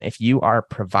If you are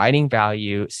providing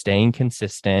value, staying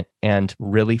consistent, and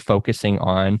really focusing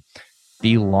on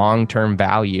the long-term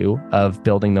value of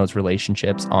building those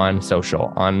relationships on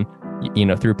social, on,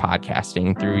 through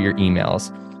podcasting, through your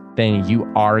emails, then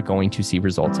you are going to see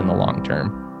results in the long term.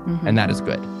 Mm-hmm. And that is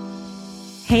good.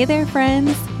 Hey there,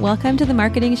 friends. Welcome to the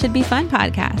Marketing Should Be Fun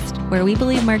podcast, where we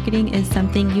believe marketing is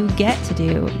something you get to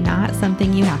do, not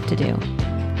something you have to do.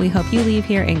 We hope you leave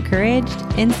here encouraged,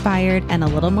 inspired, and a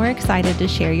little more excited to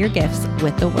share your gifts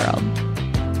with the world.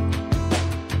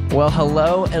 Well,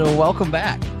 hello and welcome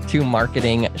back to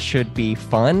Marketing Should Be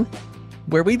Fun,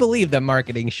 where we believe that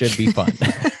marketing should be fun.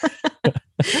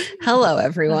 Hello,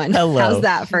 everyone. Hello. How's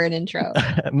that for an intro?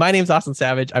 My name's Austin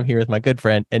Savage. I'm here with my good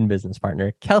friend and business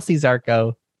partner, Kelsey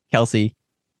Zarko. Kelsey,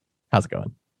 how's it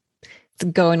going? It's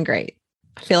going great.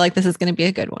 I feel like this is going to be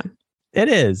a good one. It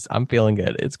is. I'm feeling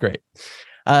good. It's great.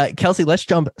 Kelsey, let's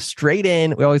jump straight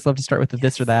in. We always love to start with the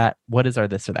this or that. What is our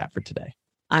this or that for today?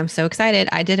 I'm so excited.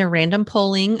 I did a random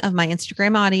polling of my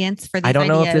Instagram audience for these I don't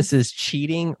know ideas. if this is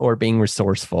cheating or being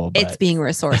resourceful. But... It's being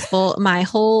resourceful. My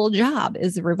whole job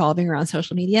is revolving around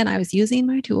social media, and I was using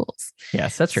my tools.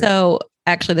 Yes, that's true. So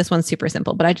actually, this one's super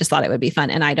simple, but I just thought it would be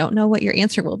fun. And I don't know what your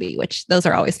answer will be, which those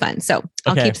are always fun. So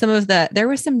I'll keep some of there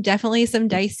were definitely some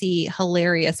dicey,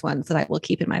 hilarious ones that I will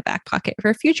keep in my back pocket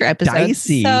for future episodes.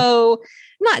 Dicey. So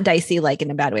not dicey like in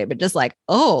a bad way, but just like,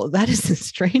 oh, that is a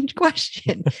strange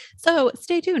question. So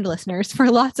stay tuned, listeners,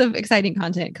 for lots of exciting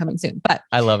content coming soon. But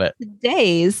I love it.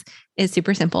 Today's is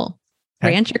super simple.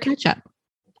 Ranch or ketchup?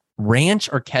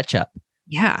 Ranch or ketchup?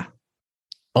 Yeah.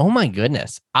 Oh my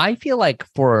goodness. I feel like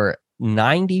for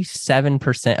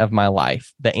 97% of my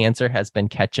life, the answer has been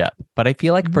ketchup. But I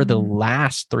feel like for the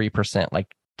last 3%,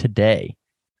 like today,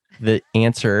 the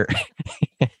answer...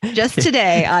 Just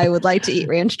today, I would like to eat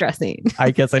ranch dressing. I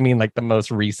guess I mean like the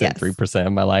most recent 3%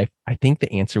 of my life. I think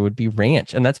the answer would be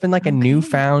ranch. And that's been like a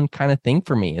newfound kind of thing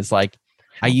for me. Is like,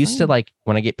 I used to like,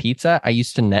 when I get pizza, I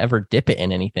used to never dip it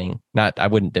in anything. I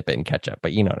wouldn't dip it in ketchup,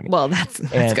 but you know what I mean? Well, that's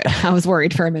good. I was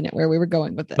worried for a minute where we were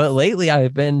going with this. But lately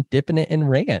I've been dipping it in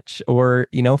ranch, or,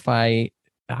 if I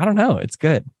don't know, it's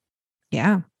good.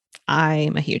 Yeah.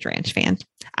 I'm a huge ranch fan.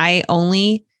 I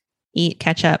only eat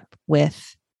ketchup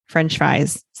with French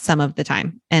fries some of the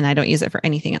time, and I don't use it for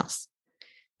anything else.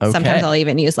 Okay. Sometimes I'll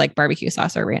even use like barbecue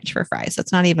sauce or ranch for fries. So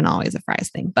it's not even always a fries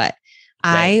thing, but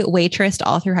I waitressed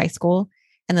all through high school,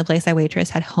 and the place I waitressed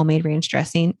had homemade ranch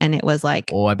dressing, and it was like,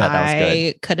 oh, I bet that was good.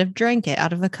 I could have drank it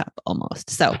out of a cup almost.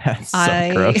 So, gross.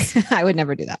 I would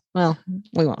never do that. Well,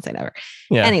 we won't say never.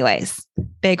 Yeah. Anyways,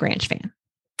 big ranch fan.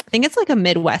 I think it's like a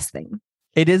Midwest thing.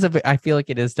 It is I feel like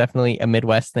it is definitely a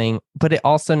Midwest thing, but it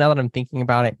also, now that I'm thinking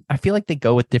about it, I feel like they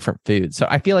go with different foods. So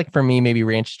I feel like for me, maybe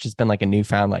ranch has just been like a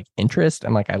newfound like interest.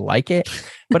 I'm like, I like it,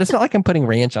 but it's not like I'm putting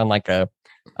ranch on like a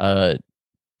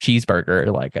cheeseburger,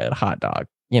 or like a hot dog,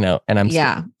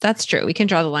 and that's true. We can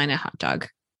draw the line at hot dog.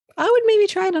 I would maybe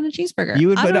try it on a cheeseburger. You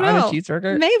would put it on a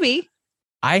cheeseburger? Maybe.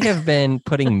 I have been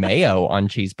putting mayo on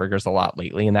cheeseburgers a lot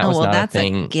lately, and that was not a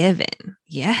thing. That's a given.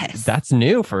 Yes. That's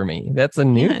new for me. That's a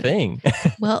new thing.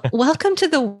 Well, welcome to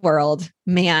the world,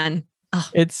 man. Oh,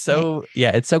 it's so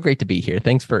great to be here.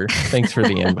 Thanks for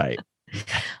the invite.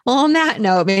 Well, on that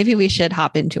note, maybe we should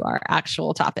hop into our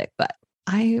actual topic, but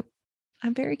I'm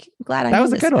very glad I know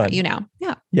this about you now.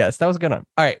 Yeah. Yes, that was a good one.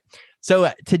 All right.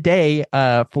 So today,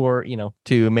 for,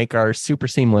 to make our super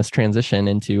seamless transition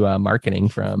into marketing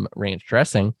from ranch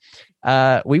dressing,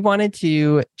 we wanted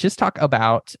to just talk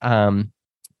about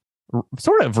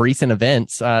sort of recent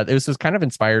events. This was kind of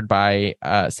inspired by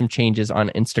some changes on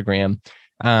Instagram,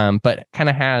 but kind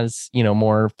of has,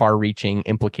 more far-reaching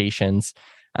implications.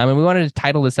 And we wanted to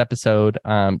title this episode,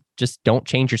 just Don't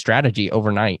Change Your Strategy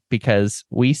Overnight, because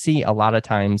we see a lot of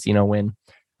times, when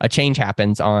a change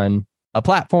happens on a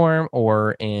platform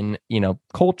or in,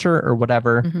 culture or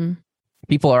whatever,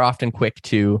 people are often quick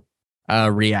to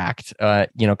react,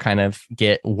 kind of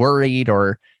get worried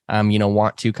or,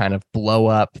 want to kind of blow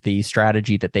up the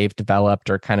strategy that they've developed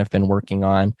or kind of been working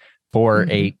on for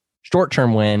a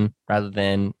short-term win rather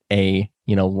than a,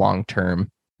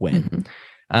 long-term win.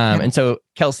 And so,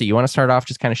 Kelsey, you want to start off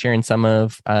just kind of sharing some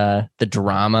of the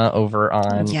drama over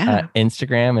on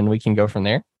Instagram, and we can go from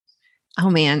there? Oh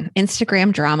man,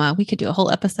 Instagram drama. We could do a whole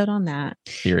episode on that.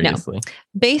 Seriously. No.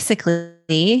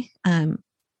 Basically, in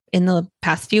the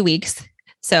past few weeks,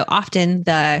 so often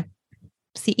the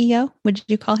CEO, would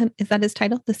you call him? Is that his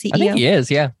title? The CEO? I think he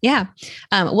is, yeah. Yeah.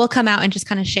 We'll come out and just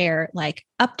kind of share like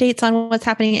updates on what's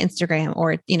happening at Instagram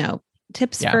or,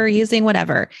 tips for using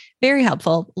whatever. Very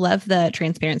helpful. Love the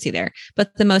transparency there.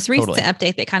 But the most recent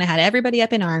update that kind of had everybody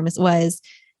up in arms was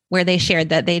where they shared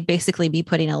that they'd basically be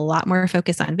putting a lot more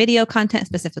focus on video content,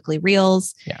 specifically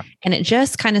reels. Yeah. And it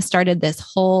just kind of started this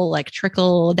whole like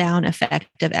trickle down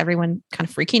effect of everyone kind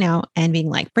of freaking out and being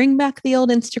like, bring back the old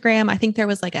Instagram. I think there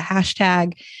was like a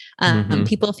hashtag,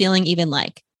 people feeling even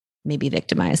like maybe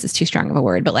victimized is too strong of a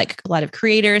word, but like a lot of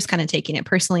creators kind of taking it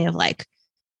personally of like,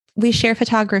 we share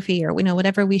photography or we know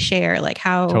whatever we share, like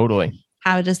how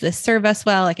does this serve us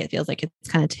well? Like it feels like it's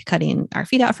kind of cutting our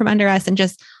feet out from under us, and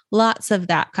just lots of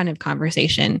that kind of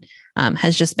conversation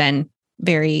has just been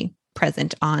very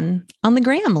present on the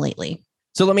gram lately.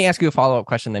 So let me ask you a follow-up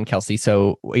question then, Kelsey.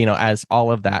 So, as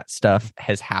all of that stuff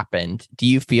has happened, do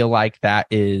you feel like that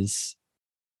is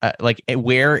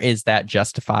where is that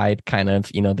justified kind of,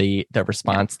 the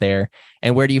response there?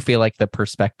 And where do you feel like the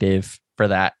perspective for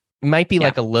that might be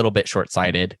like a little bit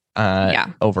short-sighted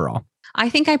overall? I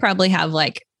think I probably have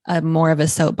like a more of a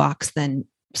soapbox than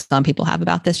some people have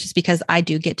about this, just because I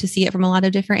do get to see it from a lot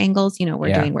of different angles.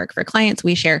 We're doing work for clients.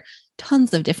 We share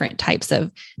tons of different types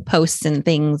of posts and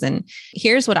things. And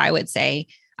here's what I would say.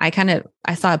 I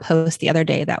saw a post the other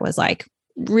day that was like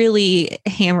really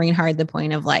hammering hard the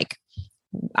point of like,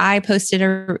 I posted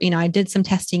I did some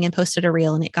testing and posted a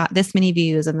reel and it got this many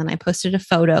views. And then I posted a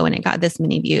photo and it got this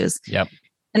many views. Yep.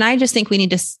 And I just think we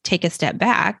need to take a step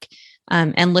back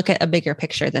and look at a bigger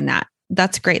picture than that.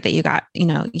 That's great that you got,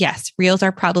 yes, reels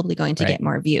are probably going to get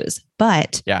more views,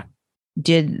 but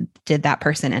did that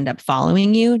person end up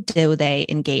following you? Do they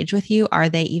engage with you? Are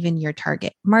they even your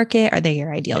target market? Are they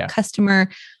your ideal customer?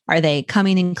 Are they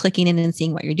coming and clicking in and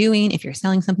seeing what you're doing? If you're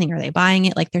selling something, are they buying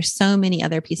it? Like there's so many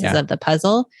other pieces of the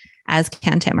puzzle as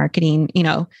content marketing,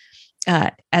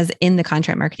 as in the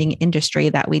content marketing industry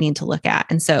that we need to look at.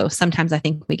 And so sometimes I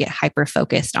think we get hyper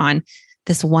focused on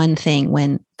this one thing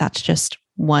when that's just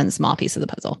one small piece of the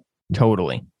puzzle.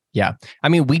 Totally. Yeah. I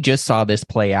mean, we just saw this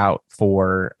play out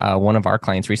for one of our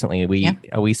clients recently.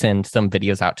 We send some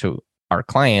videos out to our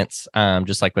clients,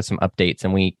 just like with some updates,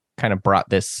 and we kind of brought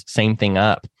this same thing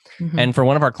up. Mm-hmm. And for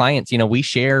one of our clients, we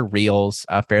share reels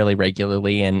fairly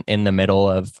regularly, and in the middle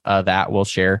of that, we'll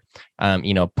share,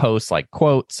 posts like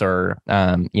quotes or,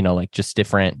 like just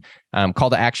different call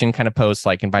to action kind of posts,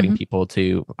 like inviting people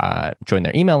to join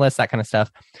their email list, that kind of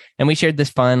stuff. And we shared this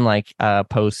fun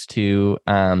post to,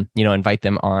 invite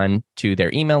them on to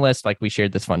their email list. Like we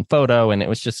shared this fun photo, and it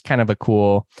was just kind of a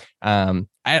cool.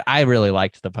 I really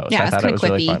liked the post. Yeah, I thought it was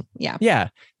really fun. Yeah.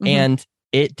 Mm-hmm. And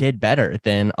it did better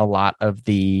than a lot of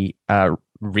the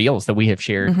reels that we have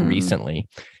shared recently.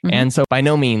 Mm-hmm. And so by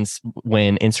no means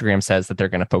when Instagram says that they're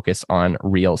going to focus on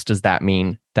reels, does that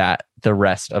mean that the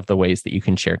rest of the ways that you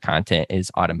can share content is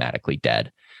automatically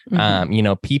dead?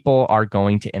 Mm-hmm. People are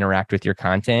going to interact with your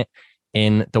content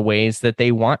in the ways that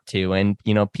they want to. And,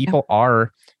 people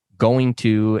are going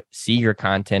to see your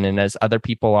content. And as other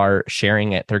people are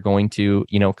sharing it, they're going to,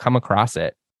 come across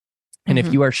it. And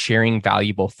if you are sharing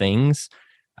valuable things,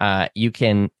 you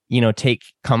can, take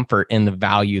comfort in the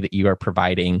value that you are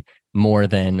providing more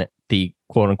than the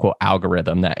quote unquote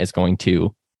algorithm that is going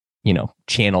to,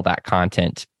 channel that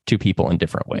content to people in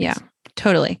different ways. Yeah,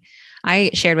 totally.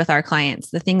 I shared with our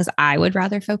clients the things I would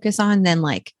rather focus on than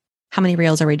like how many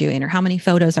reels are we doing or how many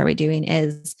photos are we doing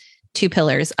is two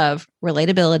pillars of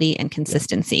relatability and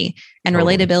consistency. And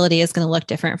relatability is going to look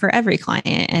different for every client.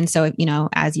 And so,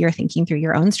 as you're thinking through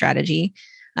your own strategy,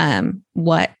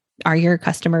 what are your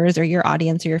customers or your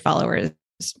audience or your followers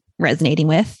resonating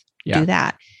with? Yeah. Do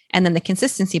that. And then the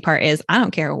consistency part is, I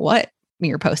don't care what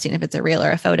you're posting, if it's a reel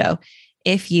or a photo.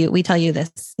 We tell you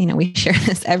this, we share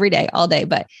this every day, all day,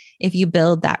 but if you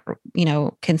build that,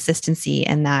 consistency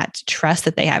and that trust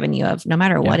that they have in you of no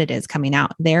matter what it is coming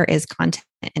out, there is content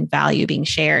and value being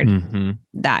shared. Mm-hmm.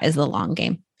 That is the long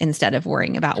game instead of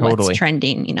worrying about what's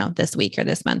trending, this week or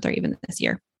this month or even this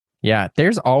year. Yeah.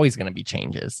 There's always going to be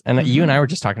changes. And you and I were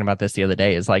just talking about this the other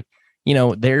day is like,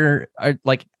 there are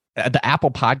like, the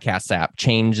Apple Podcasts app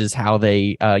changes how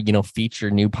they,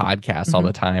 feature new podcasts all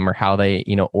the time, or how they,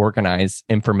 organize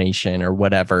information or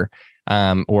whatever,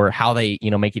 or how they,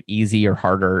 make it easier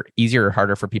or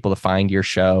harder for people to find your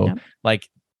show. Yep. Like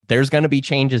there's going to be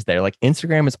changes there. Like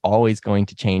Instagram is always going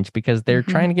to change because they're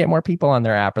trying to get more people on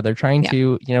their app, or they're trying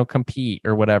to, compete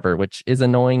or whatever, which is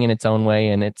annoying in its own way.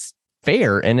 And it's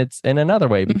fair. And it's in another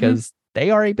way because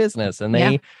they are a business and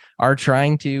they are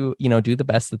trying to, do the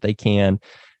best that they can.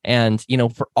 And,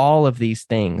 for all of these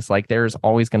things, like there's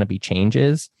always going to be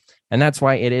changes. And that's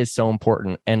why it is so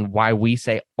important and why we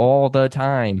say all the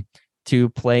time to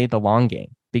play the long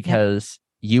game, because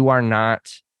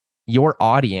your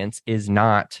audience is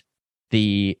not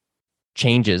the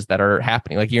changes that are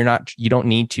happening. Like you don't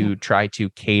need to try to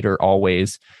cater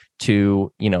always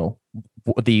to,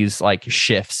 these like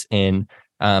shifts in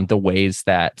the ways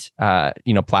that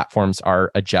platforms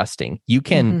are adjusting. You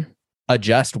can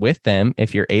adjust with them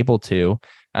if you're able to,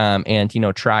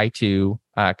 and try to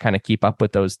kind of keep up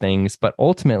with those things. But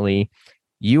ultimately,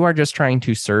 you are just trying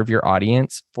to serve your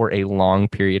audience for a long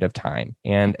period of time.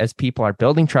 And as people are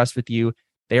building trust with you,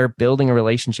 they are building a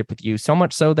relationship with you, so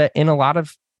much so that in a lot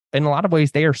of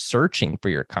ways, they are searching for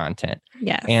your content.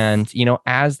 Yes. And,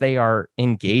 as they are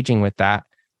engaging with that,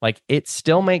 like it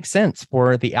still makes sense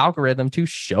for the algorithm to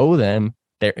show them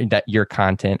that your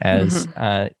content as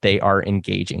they are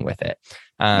engaging with it.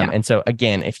 And so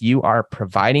again, if you are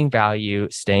providing value,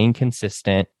 staying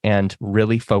consistent, and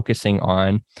really focusing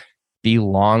on the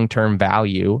long-term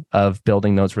value of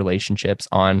building those relationships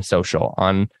on social,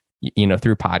 on,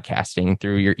 through podcasting,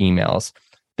 through your emails,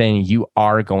 then you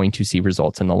are going to see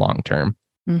results in the long term.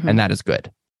 And that is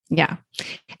good. Yeah.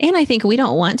 And I think we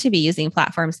don't want to be using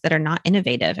platforms that are not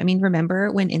innovative. I mean,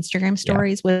 remember when Instagram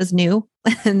stories was new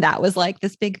and that was like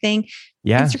this big thing?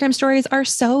 Yeah. Instagram stories are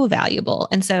so valuable.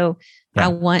 And so I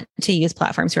want to use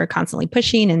platforms who are constantly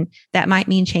pushing, and that might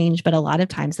mean change, but a lot of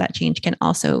times that change can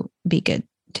also be good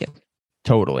too.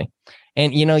 Totally.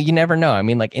 And, you never know. I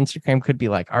mean, like Instagram could be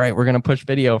like, all right, we're going to push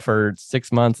video for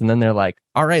 6 months. And then they're like,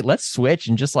 all right, let's switch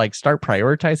and just like start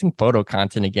prioritizing photo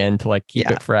content again to like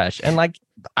keep it fresh. And like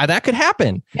that could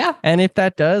happen. Yeah. And if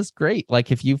that does, great.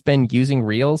 Like if you've been using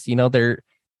Reels,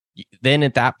 then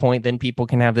at that point, then people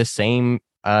can have the same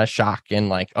shock and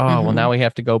like, oh, well, now we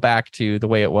have to go back to the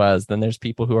way it was. Then there's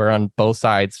people who are on both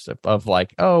sides of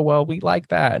like, oh, well, we like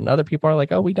that. And other people are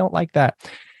like, oh, we don't like that.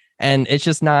 And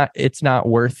it's not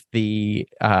worth the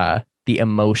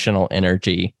emotional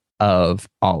energy of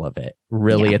all of it.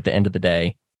 Really, at the end of the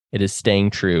day, it is staying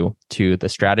true to the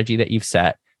strategy that you've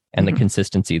set and the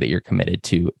consistency that you're committed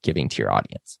to giving to your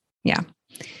audience. Yeah.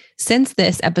 Since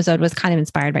this episode was kind of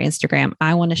inspired by Instagram,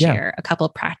 I want to share a couple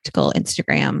of practical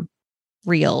Instagram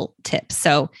reel tips.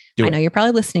 So I know you're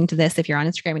probably listening to this if you're on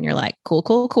Instagram and you're like,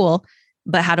 cool.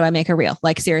 But how do I make a reel?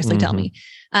 Like, seriously, tell me.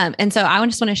 And so I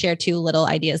just want to share 2 little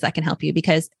ideas that can help you,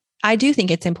 because I do think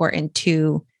it's important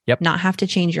to not have to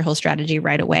change your whole strategy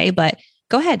right away, but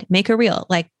go ahead, make a reel,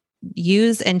 like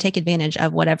use and take advantage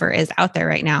of whatever is out there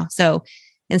right now. So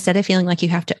instead of feeling like you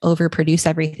have to overproduce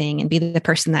everything and be the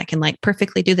person that can like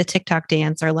perfectly do the TikTok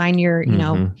dance or line your,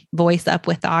 voice up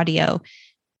with the audio,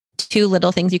 2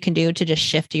 little things you can do to just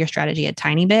shift your strategy a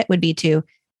tiny bit would be to,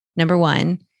 number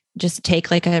 1, just take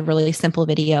like a really simple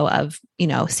video of,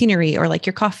 scenery or like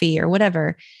your coffee or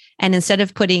whatever. And instead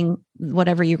of putting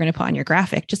whatever you're going to put on your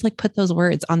graphic, just like put those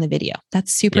words on the video.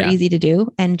 That's super easy to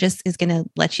do and just is going to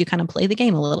let you kind of play the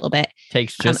game a little bit.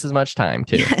 Takes just as much time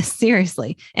too. Yeah,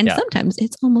 seriously. And sometimes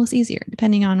it's almost easier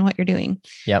depending on what you're doing.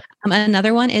 Yep.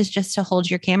 Another one is just to hold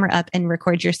your camera up and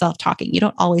record yourself talking. You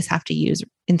don't always have to use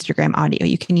Instagram audio.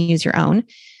 You can use your own.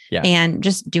 Yeah. And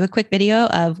just do a quick video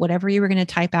of whatever you were going to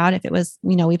type out. If it was,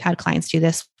 we've had clients do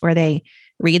this where they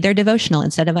read their devotional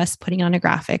instead of us putting on a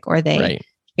graphic, or they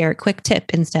share a quick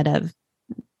tip instead of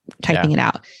typing it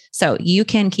out. So you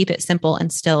can keep it simple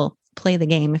and still play the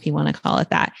game, if you want to call it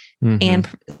that, and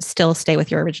still stay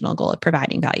with your original goal of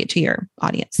providing value to your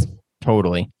audience.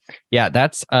 Totally. Yeah.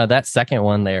 That's that second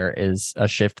one there is a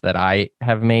shift that I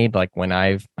have made, like when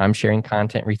I'm sharing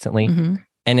content recently,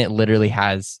 and it literally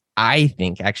has, I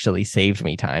think, actually saved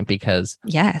me time, because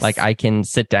like I can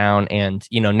sit down and,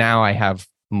 now I have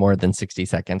more than 60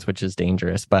 seconds, which is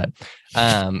dangerous, but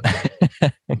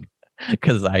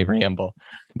because I ramble,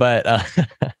 but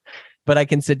I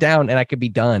can sit down and I could be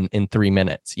done in 3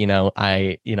 minutes.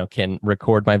 I can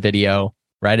record my video,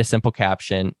 write a simple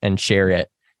caption and share it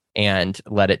and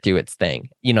let it do its thing.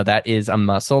 That is a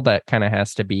muscle that kind of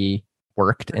has to be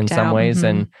worked in some ways,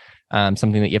 and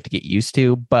something that you have to get used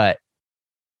to. But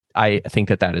I think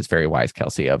that is very wise,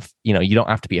 Kelsey, of, you don't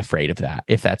have to be afraid of that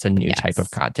if that's a new type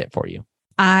of content for you.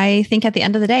 I think at the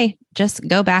end of the day, just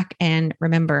go back and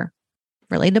remember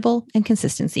relatable and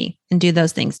consistency and do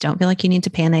those things. Don't feel like you need to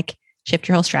panic, shift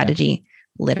your whole strategy.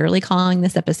 Literally calling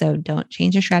this episode, don't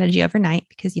change your strategy overnight,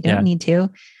 because you don't need to.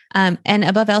 And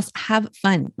above else, have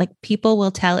fun. Like, people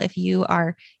will tell if you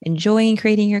are enjoying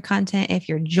creating your content, if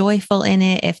you're joyful in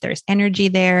it, if there's energy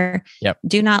there.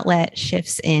 Do not let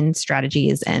shifts in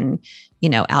strategies and,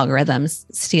 algorithms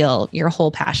steal your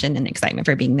whole passion and excitement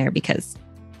for being there, because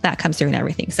that comes through in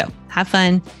everything. So have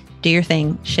fun, do your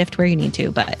thing, shift where you need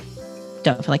to, but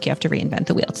don't feel like you have to reinvent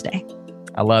the wheel today.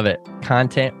 I love it.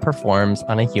 Content performs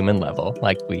on a human level,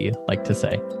 like we like to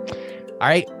say. All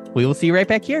right. We will see you right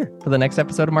back here for the next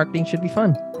episode of Marketing Should Be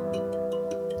Fun.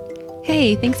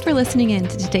 Hey, thanks for listening in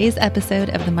to today's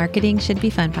episode of the Marketing Should Be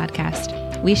Fun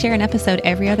podcast. We share an episode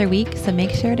every other week, so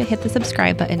make sure to hit the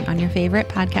subscribe button on your favorite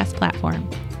podcast platform.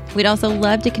 We'd also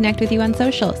love to connect with you on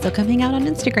social, so come hang out on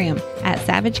Instagram at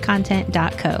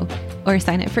savagecontent.co or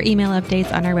sign up for email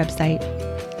updates on our website.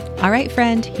 All right,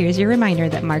 friend, here's your reminder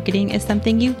that marketing is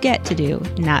something you get to do,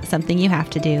 not something you have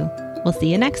to do. We'll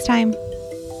see you next time.